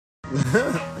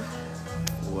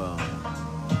Well,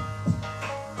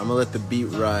 I'm gonna let the beat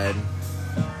ride.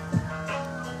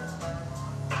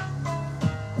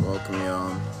 Welcome,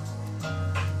 y'all.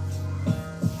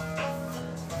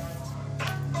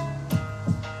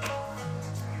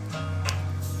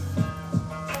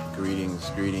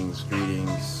 Greetings,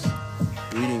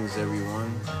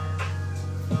 everyone.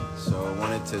 So I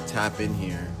wanted to tap in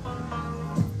here.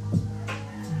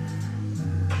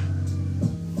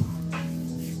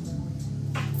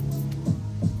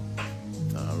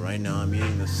 Right now I'm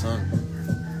eating the sun.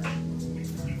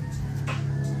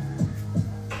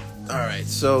 Alright,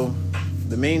 so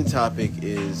the main topic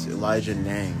is Elijah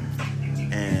Nang.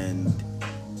 And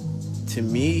to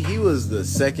me, he was the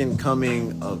second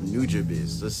coming of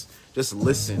Nujabes. Just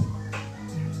listen.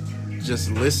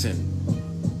 Just listen.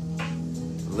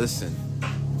 Listen.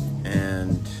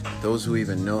 And those who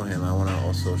even know him, I want to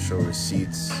also show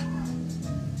receipts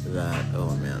that,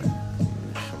 oh man, let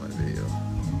me show my video.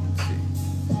 Let's see.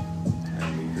 Can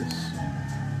I move this?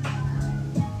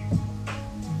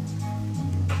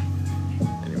 I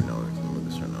don't even know if I can move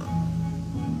this or not.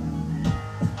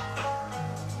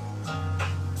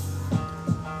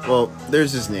 Well,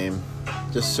 there's his name.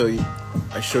 Just so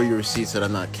I show you receipts that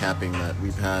I'm not capping, that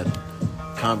we've had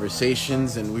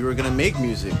conversations and we were gonna make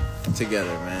music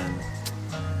together, man.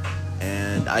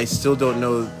 And I still don't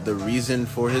know the reason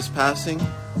for his passing,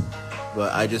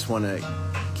 but I just want to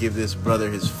give this brother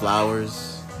his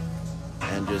flowers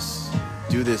and just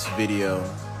do this video.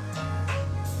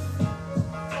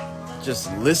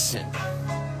 Just listen.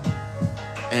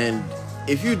 And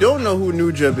if you don't know who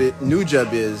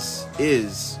Nujab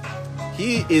is,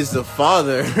 he is the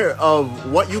father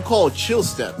of what you call chill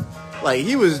step. Like,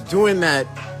 he was doing that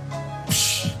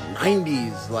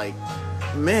 90s, like,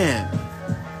 man.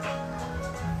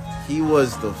 He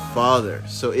was the father.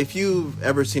 So if you've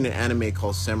ever seen an anime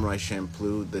called Samurai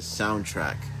Champloo, the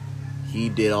soundtrack, he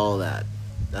did all that.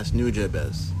 That's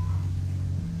Nujabes.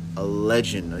 A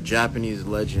legend, a Japanese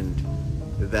legend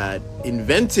that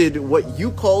invented what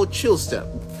you call chill step,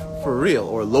 for real,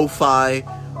 or lo-fi,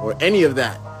 or any of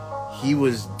that. He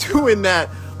was doing that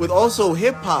with also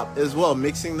hip-hop as well,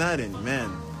 mixing that in,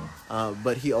 man.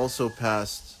 But he also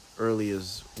passed early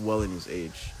as well in his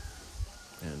age.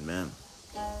 And man,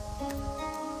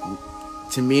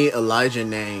 to me, Elijah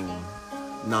Nang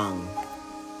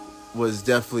was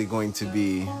definitely going to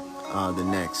be the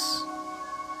next.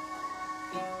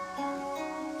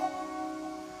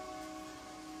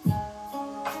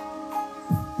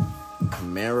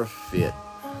 Camara Fit.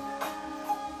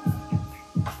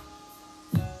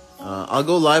 I'll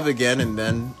go live again and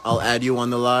then I'll add you on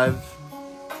the live.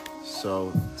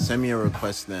 So send me a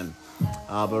request then.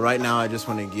 But right now I just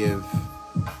want to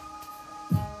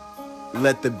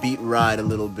let the beat ride a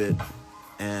little bit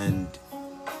and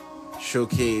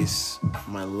showcase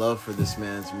my love for this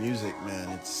man's music, man.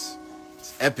 It's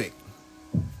epic.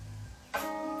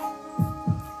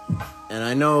 And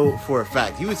I know for a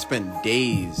fact he would spend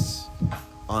days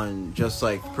on just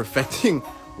like perfecting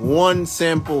one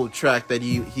sample track that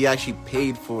he actually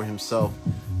paid for himself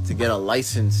to get a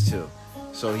license to.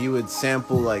 So he would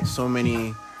sample like so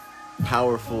many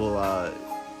powerful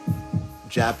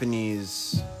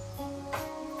Japanese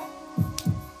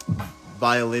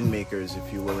violin makers,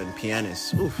 if you will, and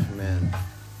pianists. Oof, man.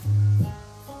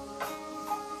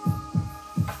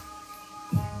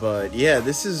 But yeah,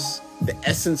 this is the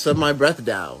essence of my breath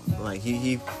DAO. Like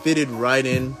he fitted right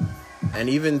in. And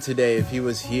even today, if he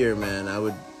was here, man, I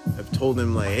would have told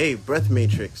him like, hey, Breath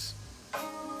Matrix.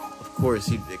 Of course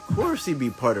he'd be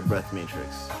part of Breath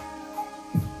Matrix.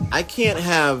 I can't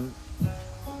have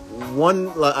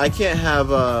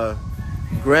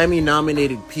Grammy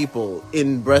nominated people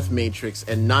in Breath Matrix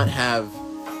and not have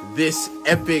this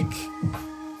epic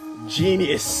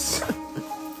genius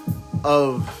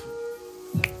of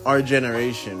our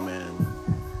generation, man.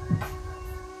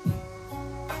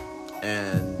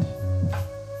 And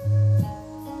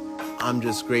I'm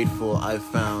just grateful I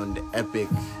found epic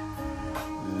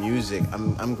music.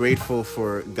 I'm grateful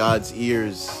for God's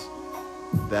ears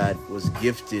that was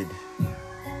gifted,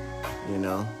 you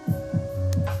know,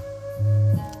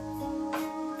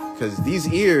 because these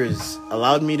ears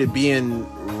allowed me to be in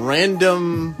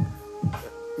random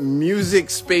music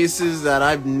spaces that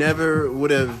I've never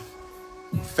would have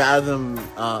fathomed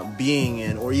being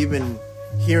in, or even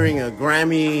hearing a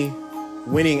Grammy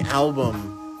winning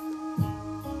album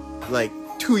like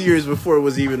 2 years before it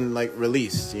was even like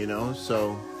released, you know.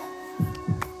 So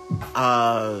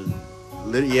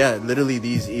literally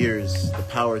these ears, the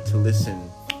power to listen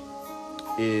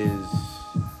is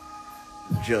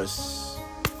just,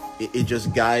 it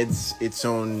just guides its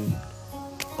own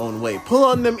own way. Pull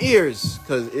on them ears,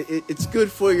 cause it's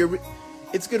good for your,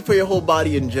 it's good for your whole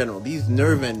body in general. These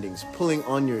nerve endings pulling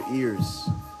on your ears.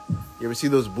 You ever see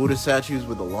those Buddha statues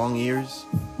with the long ears?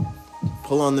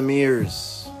 Pull on them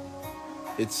ears.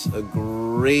 It's a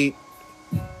great,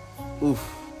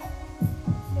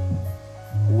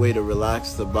 way to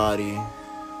relax the body,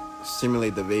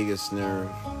 stimulate the vagus nerve.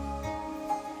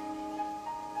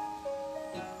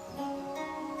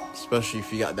 Especially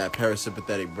if you got that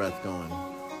parasympathetic breath going.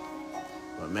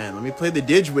 But man, let me play the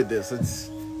didge with this. Let's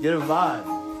get a vibe.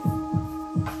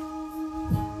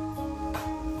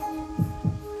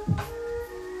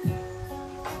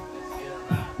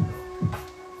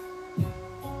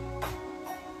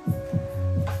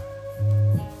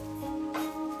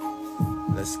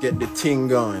 Let's get the ting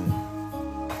going.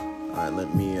 Alright,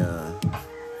 let me stop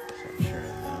sharing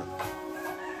that.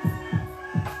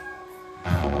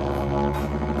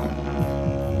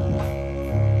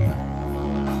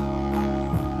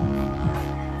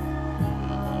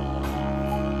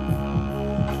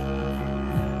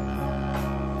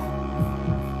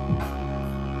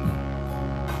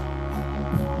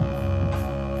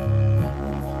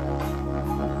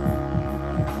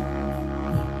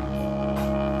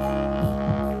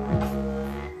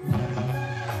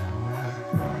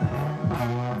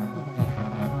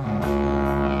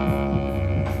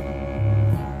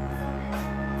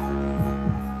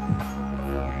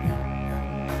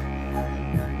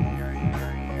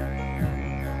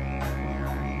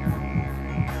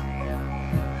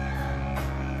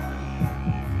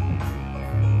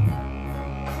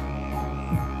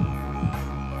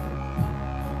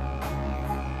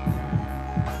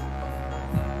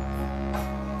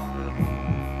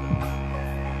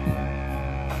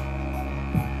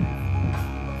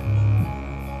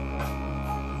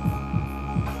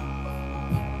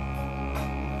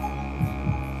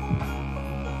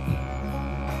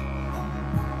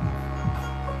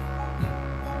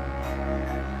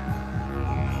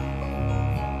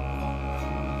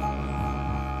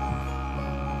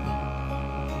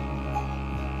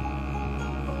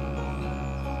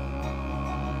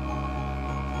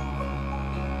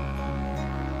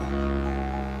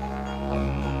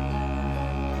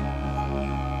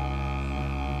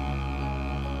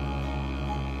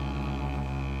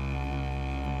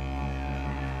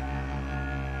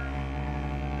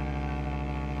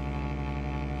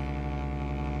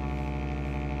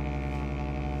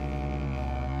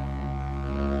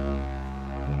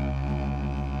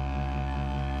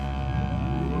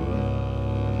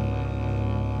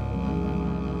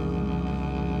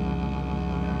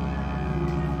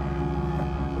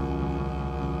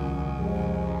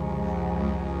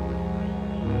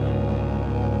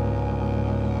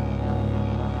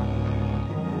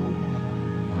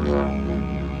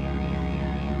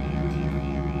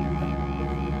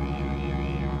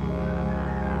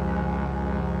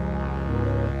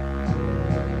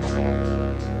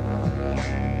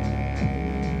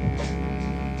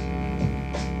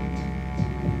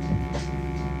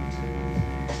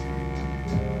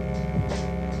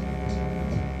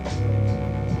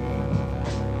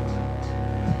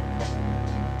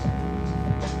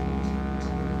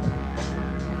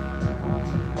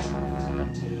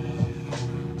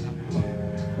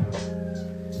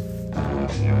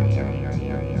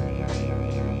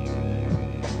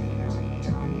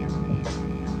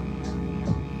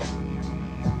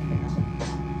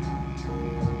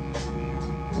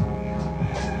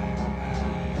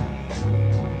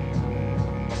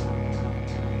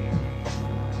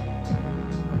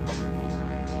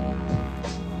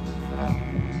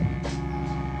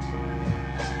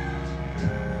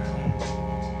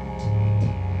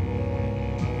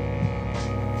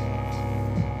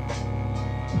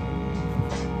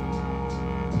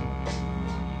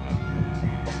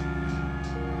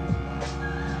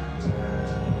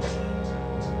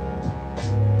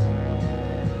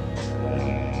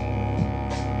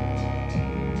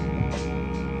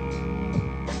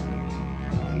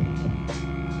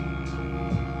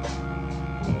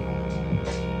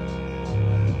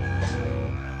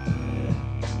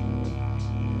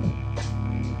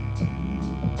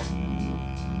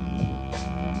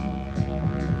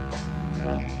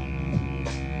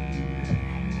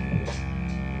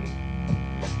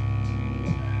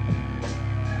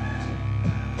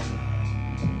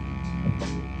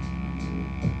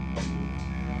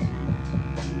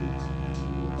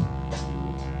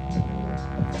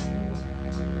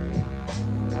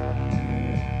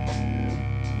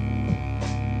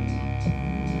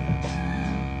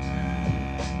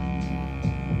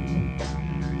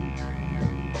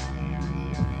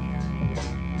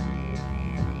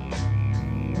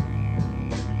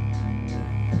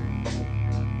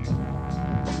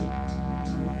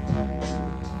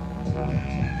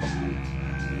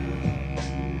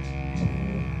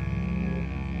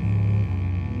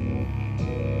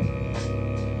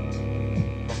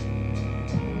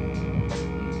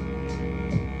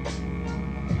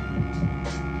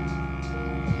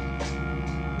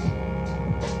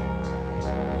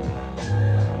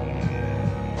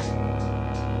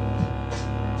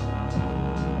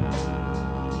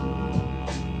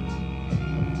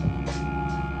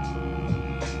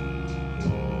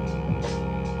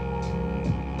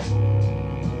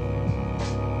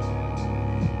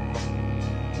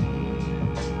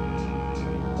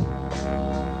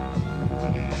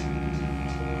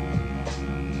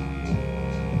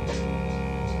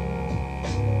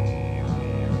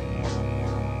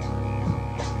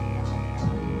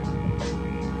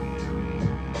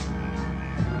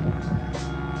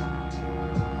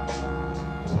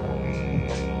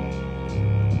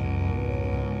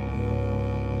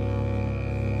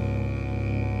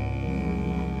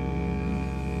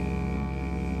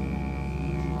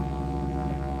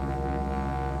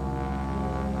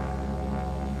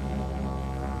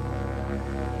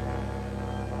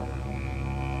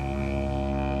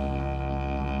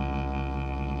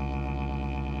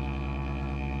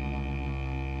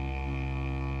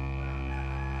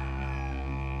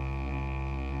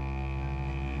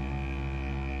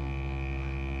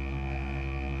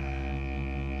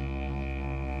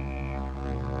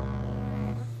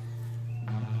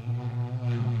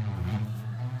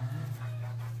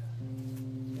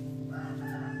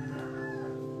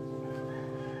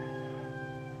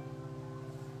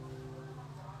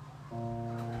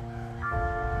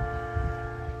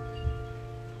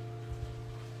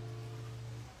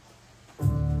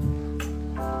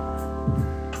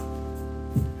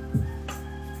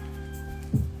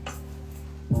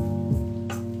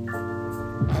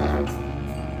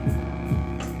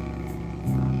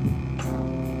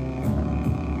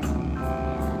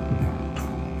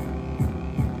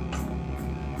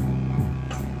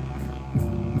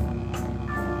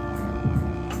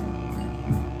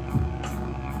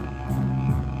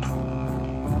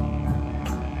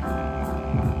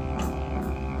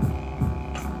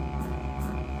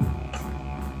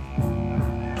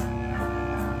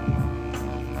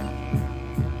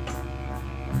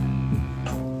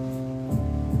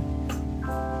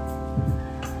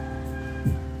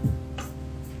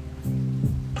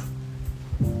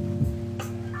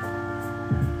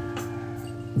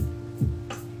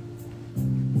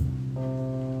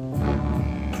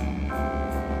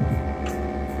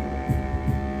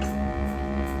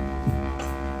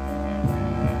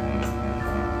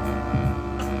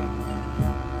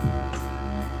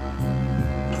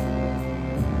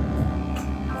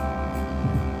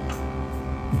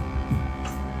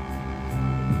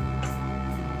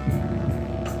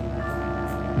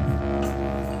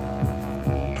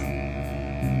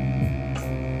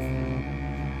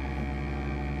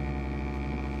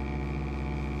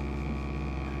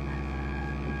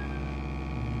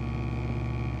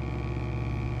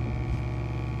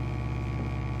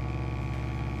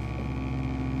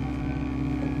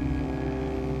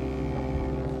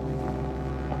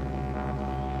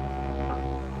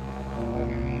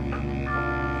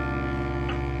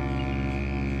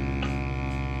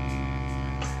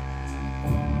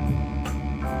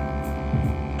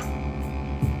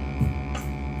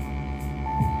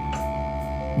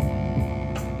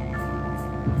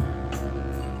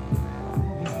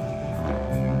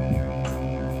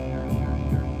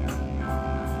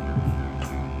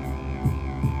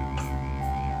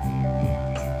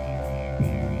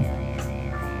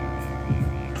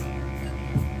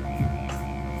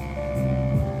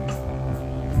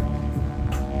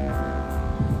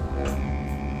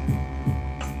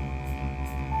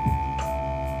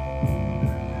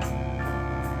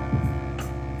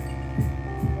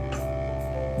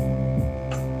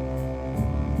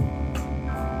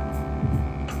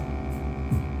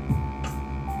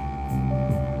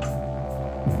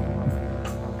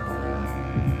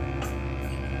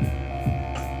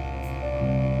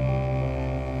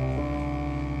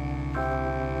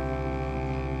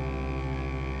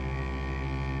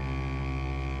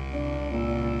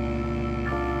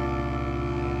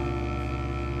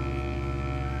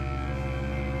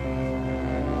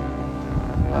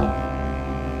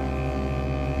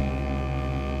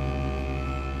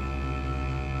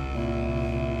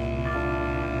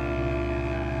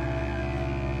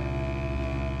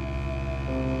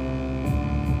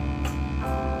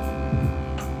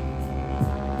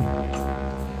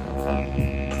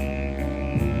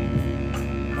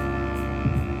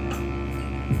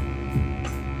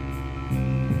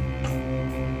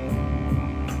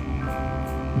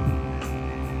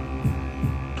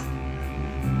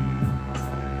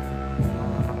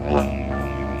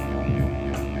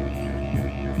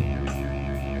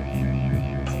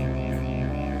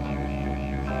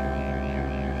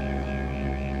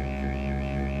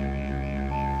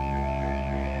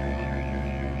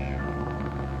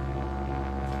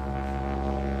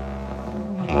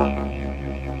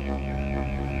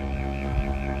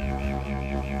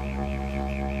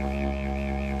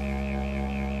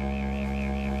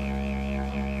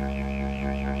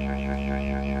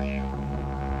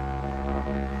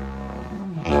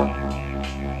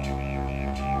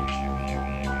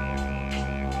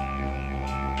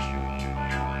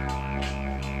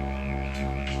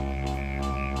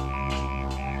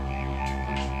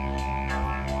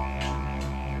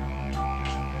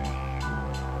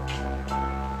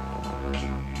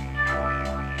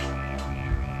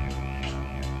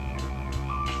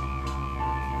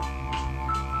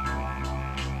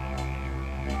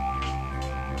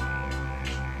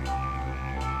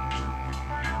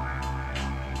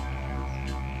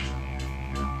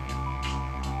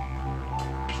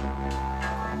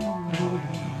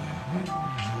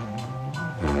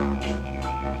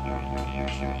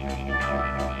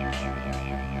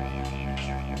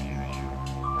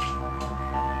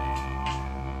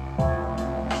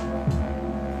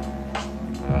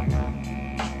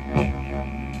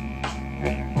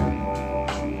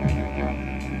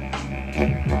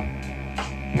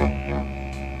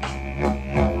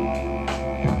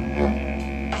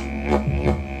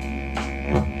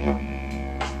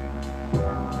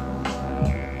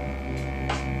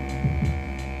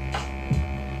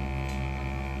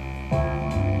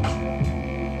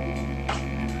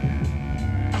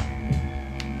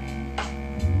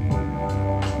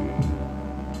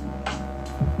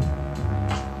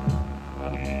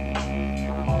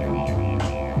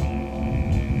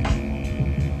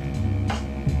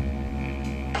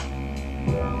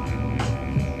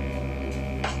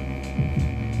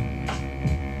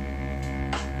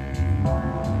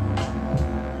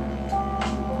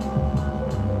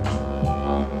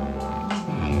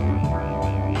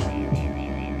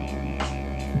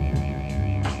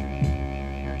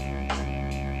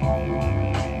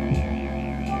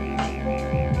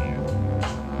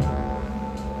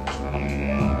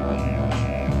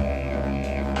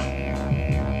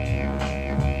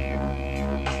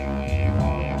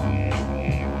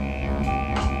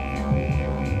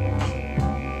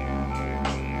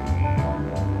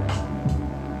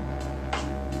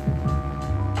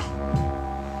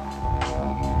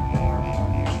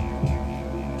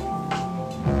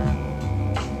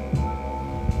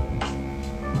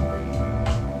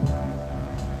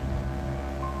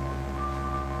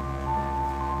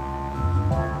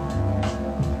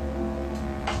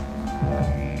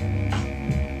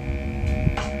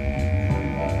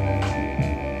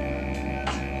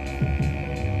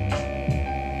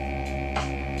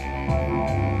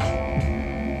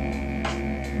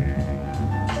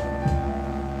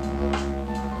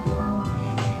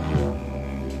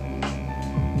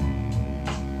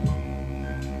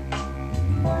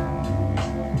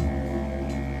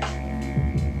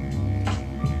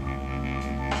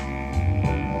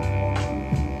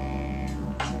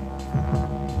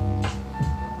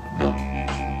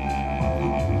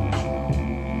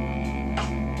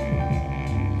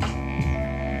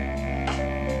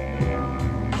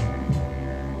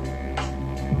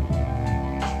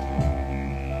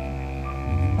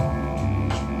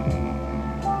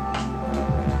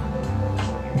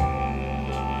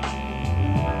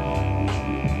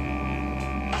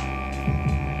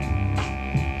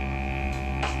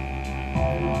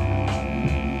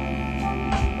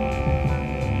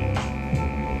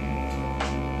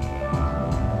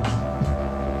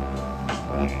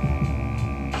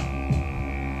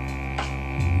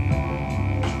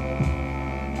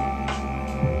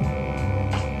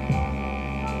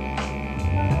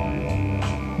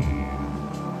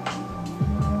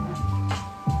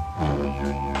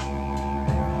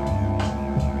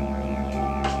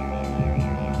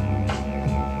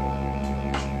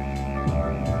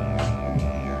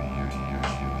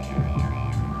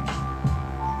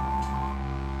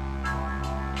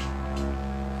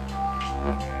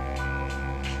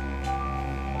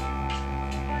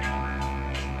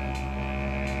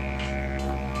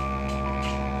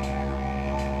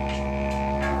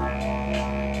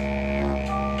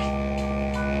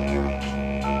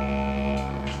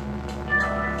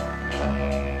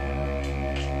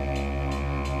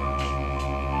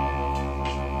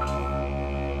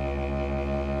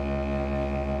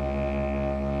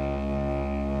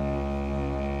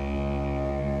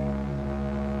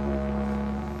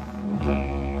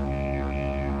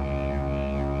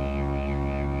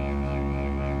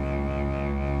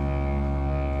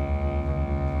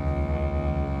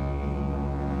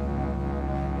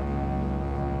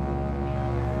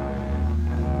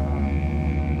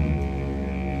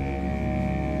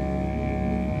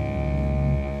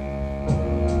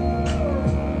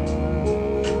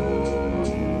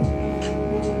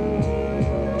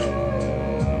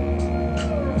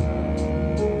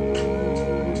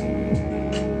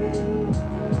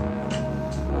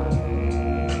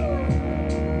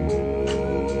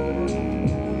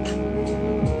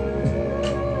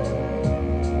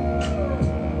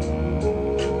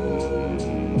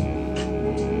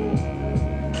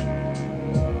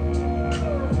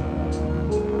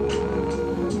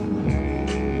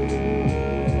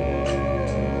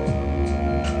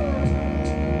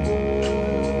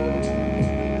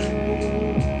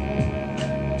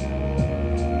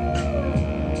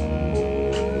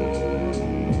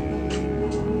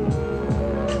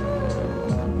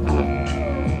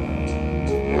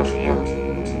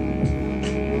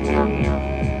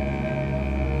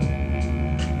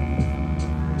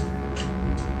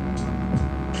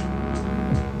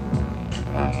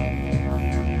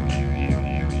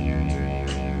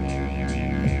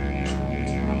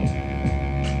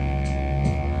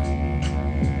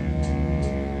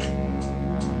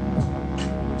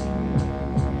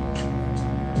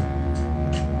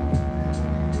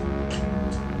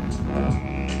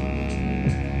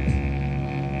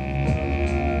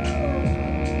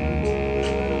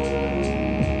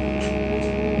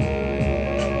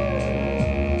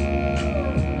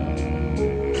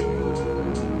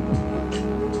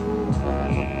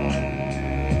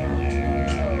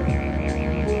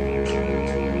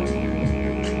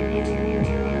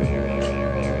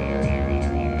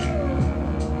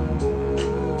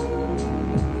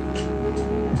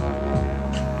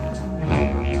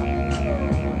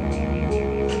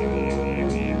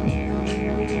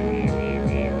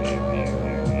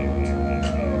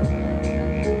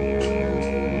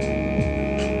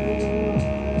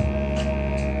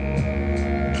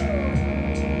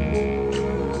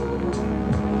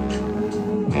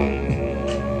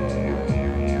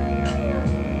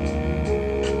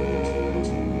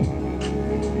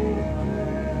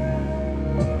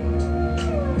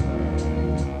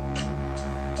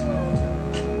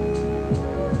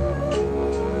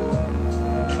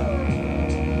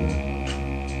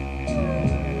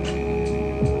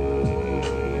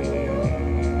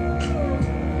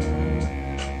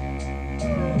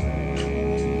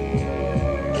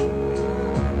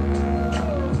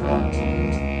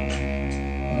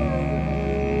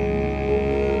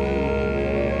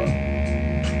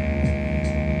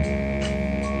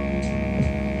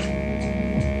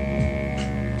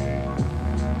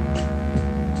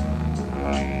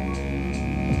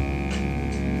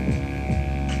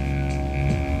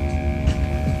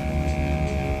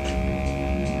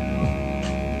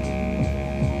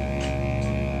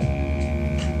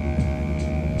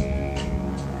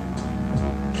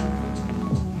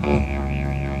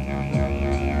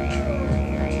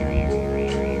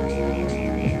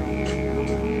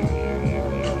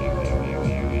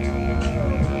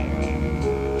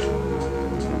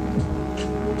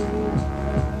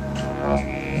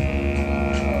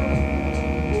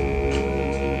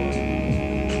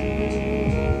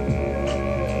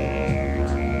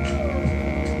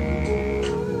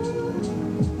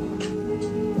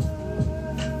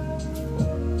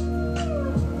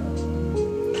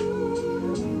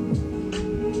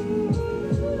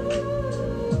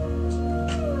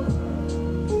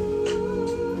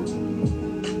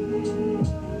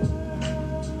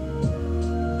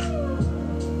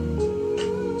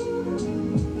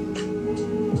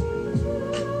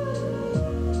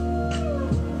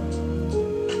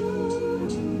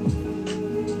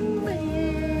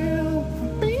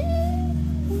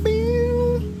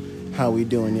 we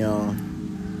doing, y'all?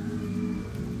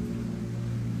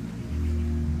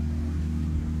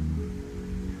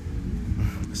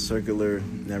 Circular,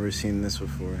 never seen this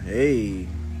before. Hey.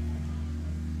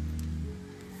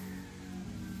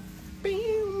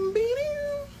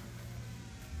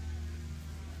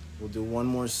 We'll do one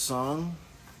more song,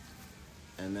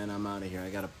 and then I'm out of here.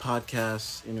 I got a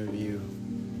podcast interview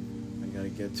I gotta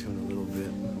get to in a little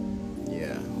bit.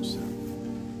 Yeah, so.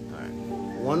 All right,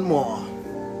 one more.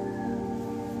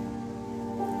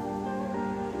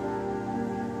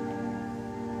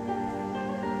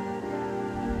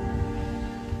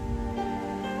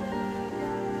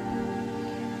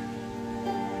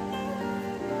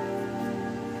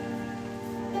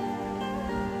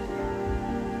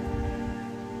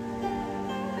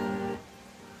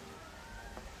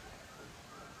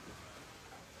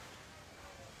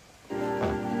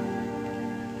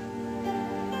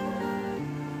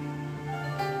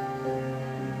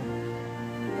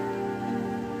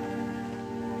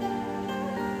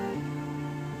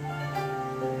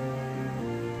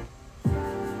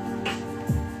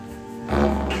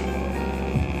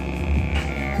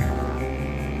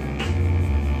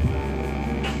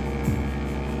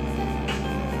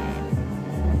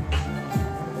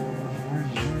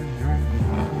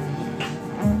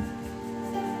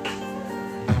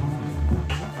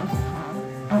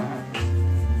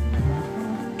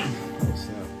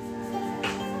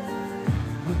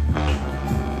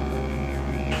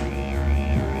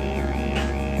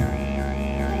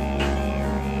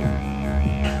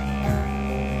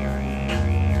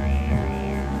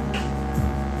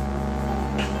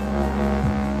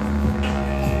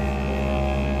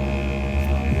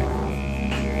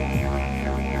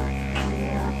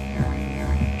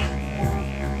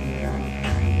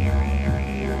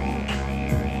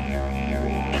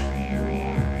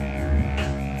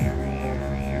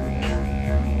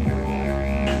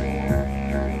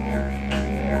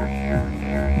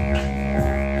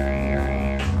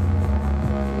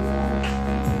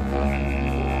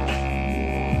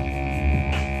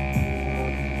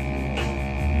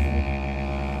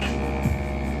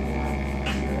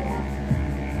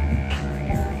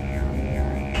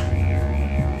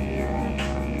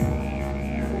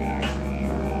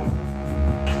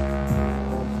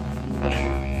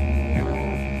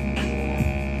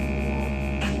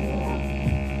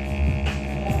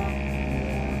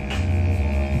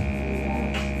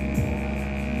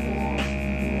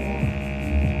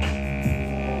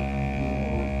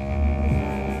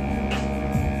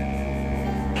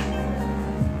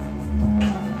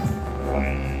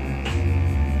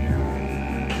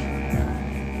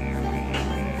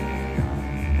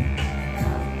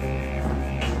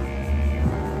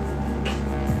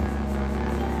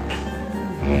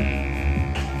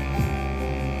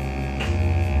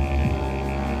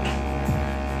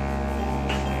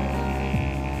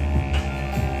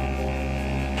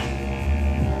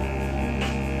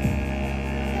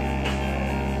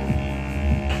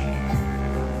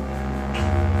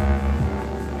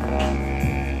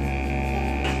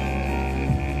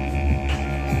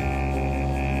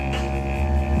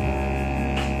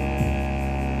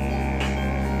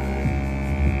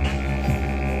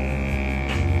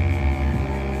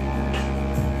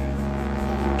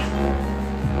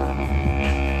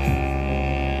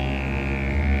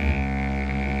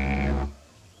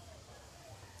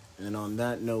 And on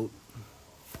that note,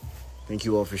 thank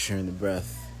you all for sharing the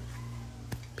breath.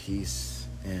 Peace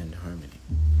and harmony.